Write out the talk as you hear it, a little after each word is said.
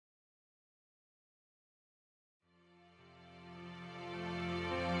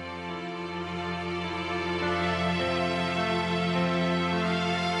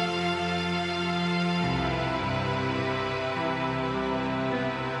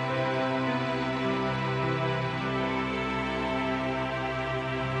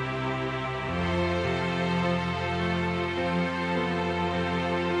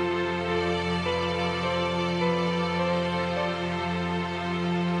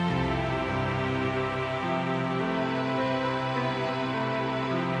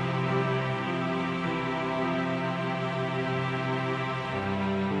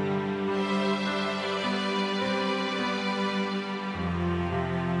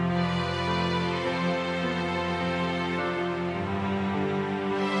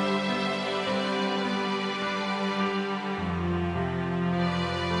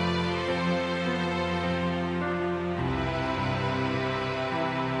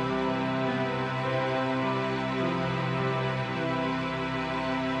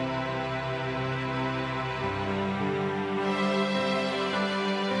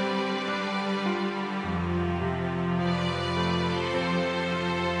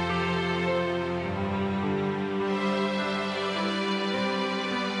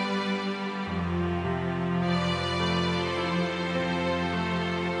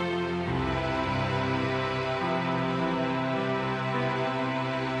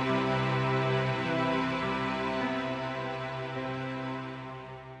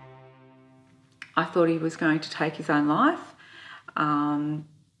I thought he was going to take his own life.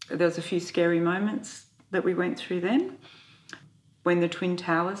 There was a few scary moments that we went through then. When the Twin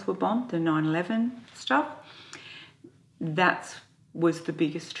Towers were bombed, the 9/11 stuff, that was the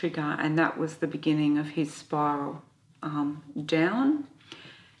biggest trigger, and that was the beginning of his spiral down.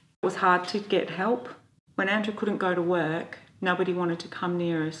 It was hard to get help. When Andrew couldn't go to work, nobody wanted to come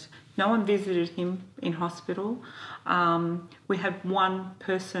near us. No one visited him in hospital. We had one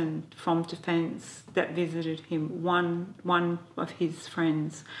person from Defence that visited him, one of his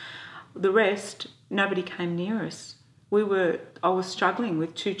friends. The rest, nobody came near us. I was struggling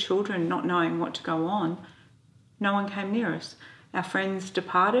with 2 children, not knowing what to go on. No one came near us. Our friends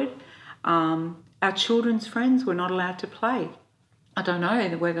departed. Our children's friends were not allowed to play. I don't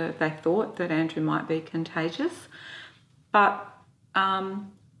know whether they thought that Andrew might be contagious, but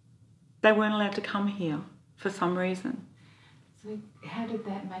they weren't allowed to come here for some reason. So how did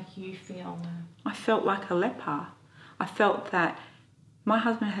that make you feel? I felt like a leper. I felt that my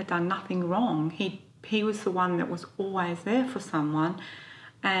husband had done nothing wrong. He was the one that was always there for someone,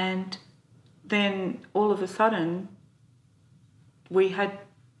 and then all of a sudden we had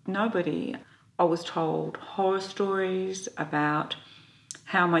nobody. I was told horror stories about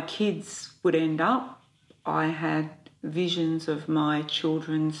how my kids would end up. I had visions of my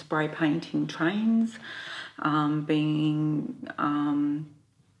children spray painting trains, being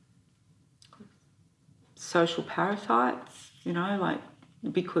social parasites,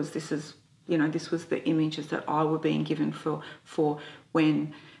 because this was the images that I were being given for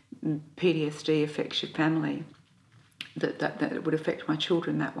when PTSD affects your family, that it would affect my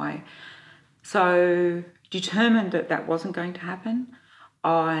children that way. So, determined that wasn't going to happen,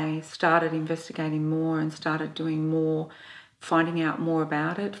 I started investigating more and started doing more, finding out more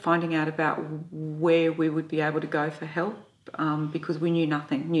about it, finding out about where we would be able to go for help, because we knew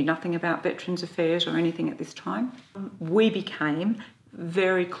nothing about Veterans Affairs or anything at this time. We became a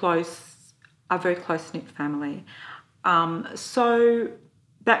very close-knit family. So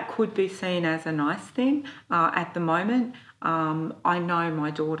that could be seen as a nice thing at the moment. I know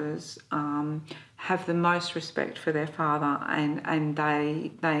my daughters have the most respect for their father, and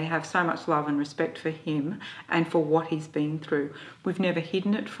they have so much love and respect for him and for what he's been through. We've never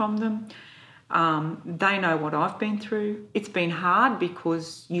hidden it from them. They know what I've been through. It's been hard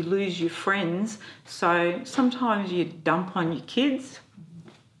because you lose your friends, so sometimes you dump on your kids,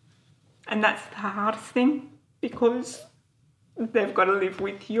 and that's the hardest thing because they've got to live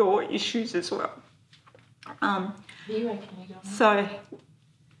with your issues as well. So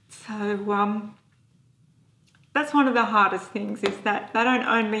that's one of the hardest things, is that they don't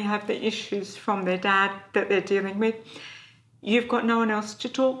only have the issues from their dad that they're dealing with, you've got no one else to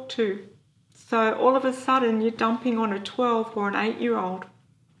talk to. So all of a sudden you're dumping on a 12 or an 8-year-old,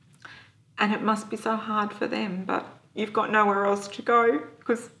 and it must be so hard for them, but you've got nowhere else to go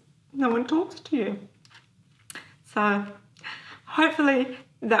because no one talks to you. So hopefully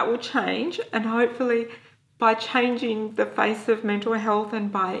that will change, and hopefully by changing the face of mental health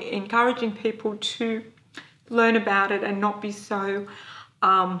and by encouraging people to learn about it and not be so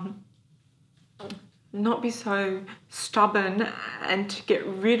stubborn, and to get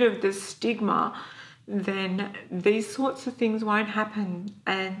rid of the stigma, then these sorts of things won't happen,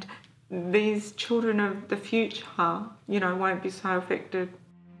 and these children of the future, won't be so affected.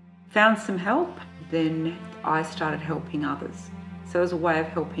 Found some help, then I started helping others. So as a way of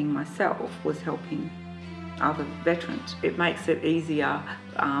helping myself was helping other veterans. It makes it easier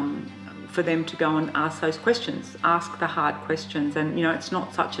for them to go and ask those questions, ask the hard questions. And, it's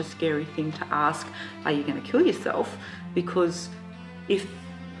not such a scary thing to ask, are you going to kill yourself? Because if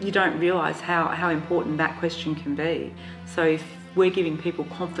you don't realise how important that question can be. So if we're giving people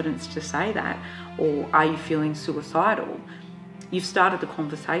confidence to say that, or are you feeling suicidal, you've started the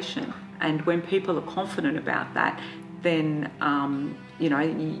conversation. And when people are confident about that, then you're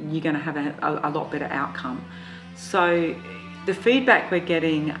going to have a lot better outcome. So the feedback we're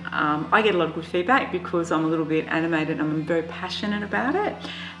getting, I get a lot of good feedback because I'm a little bit animated and I'm very passionate about it.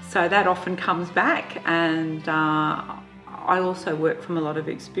 So that often comes back, and I also work from a lot of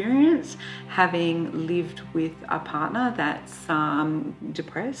experience, having lived with a partner that's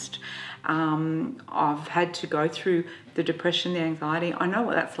depressed. I've had to go through the depression, the anxiety. I know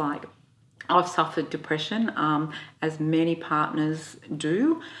what that's like. I've suffered depression, as many partners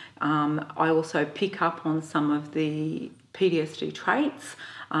do. I also pick up on some of the PTSD traits.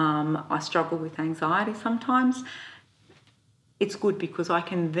 I struggle with anxiety sometimes. It's good because I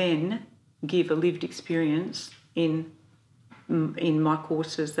can then give a lived experience in in my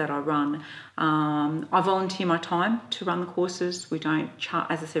courses that I run. I volunteer my time to run the courses. We don't,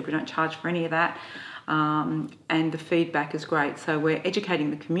 as I said, we don't charge for any of that. And the feedback is great. So we're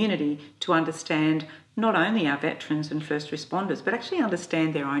educating the community to understand not only our veterans and first responders, but actually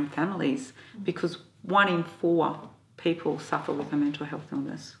understand their own families, because 1 in 4 people suffer with a mental health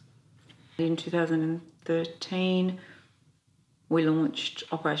illness. In 2013, we launched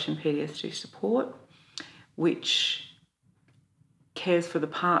Operation PTSD Support, which cares for the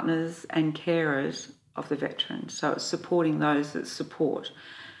partners and carers of the veterans. So it's supporting those that support.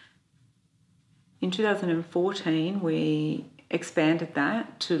 In 2014, we expanded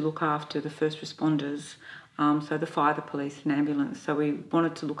that to look after the first responders, so the fire, the police and ambulance. So we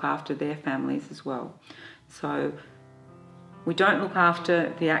wanted to look after their families as well. So we don't look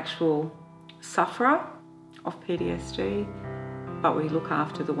after the actual sufferer of PTSD, but we look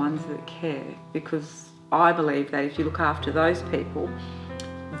after the ones that care, because I believe that if you look after those people,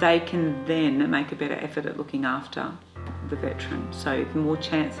 they can then make a better effort at looking after the veteran, so more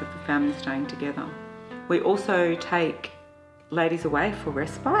chance of the family staying together. We also take ladies away for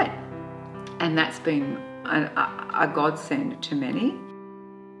respite, and that's been a godsend to many.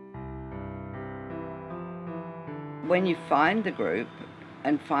 When you find the group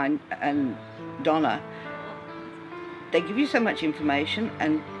and Donna, they give you so much information,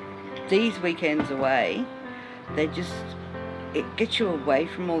 and these weekends away, it gets you away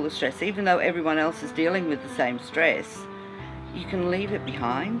from all the stress. Even though everyone else is dealing with the same stress, you can leave it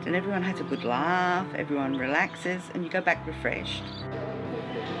behind and everyone has a good laugh, everyone relaxes, and you go back refreshed.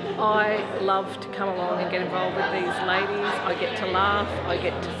 I love to come along and get involved with these ladies. I get to laugh, I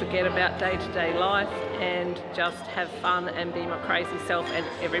get to forget about day-to-day life and just have fun and be my crazy self, and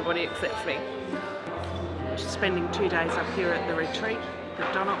everybody accepts me. Spending 2 days up here at the retreat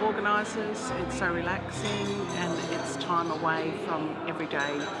that Donna organises, it's so relaxing and it's time away from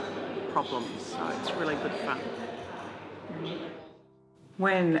everyday problems, so it's really good fun.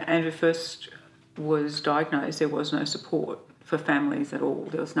 When Andrew first was diagnosed, there was no support for families at all.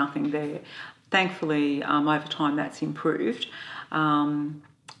 There was nothing there. Thankfully, over time that's improved. I'm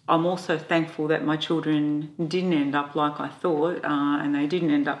also thankful that my children didn't end up like I thought, and they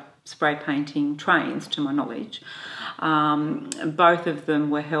didn't end up spray painting trains, to my knowledge. Both of them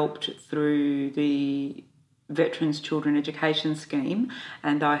were helped through the Veterans Children Education Scheme,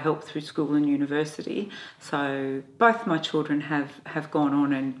 and I helped through school and university. So both my children have gone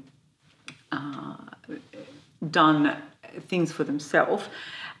on and done things for themselves.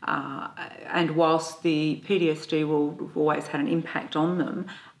 And whilst the PTSD will have always had an impact on them,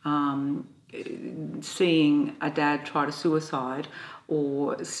 seeing a dad try to suicide,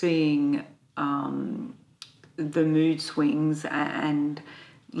 or seeing the mood swings and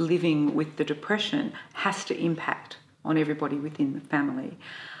living with the depression has to impact on everybody within the family.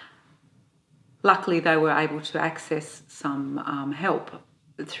 Luckily, they were able to access some help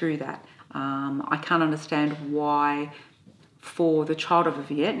through that. I can't understand why, for the child of a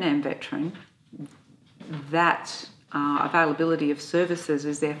Vietnam veteran, that availability of services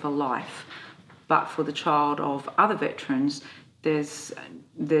is there for life, but for the child of other veterans, it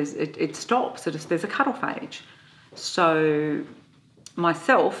stops. There's a cut-off age. So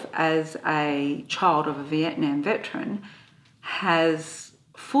myself, as a child of a Vietnam veteran, has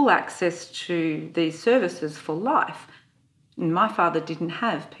full access to these services for life. My father didn't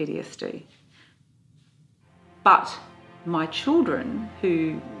have PTSD. But my children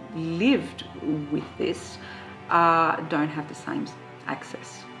who lived with this don't have the same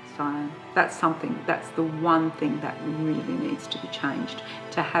access. So that's the one thing that really needs to be changed,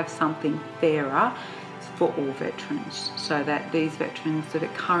 to have something fairer for all veterans, so that these veterans that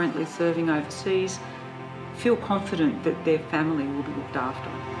are currently serving overseas feel confident that their family will be looked after.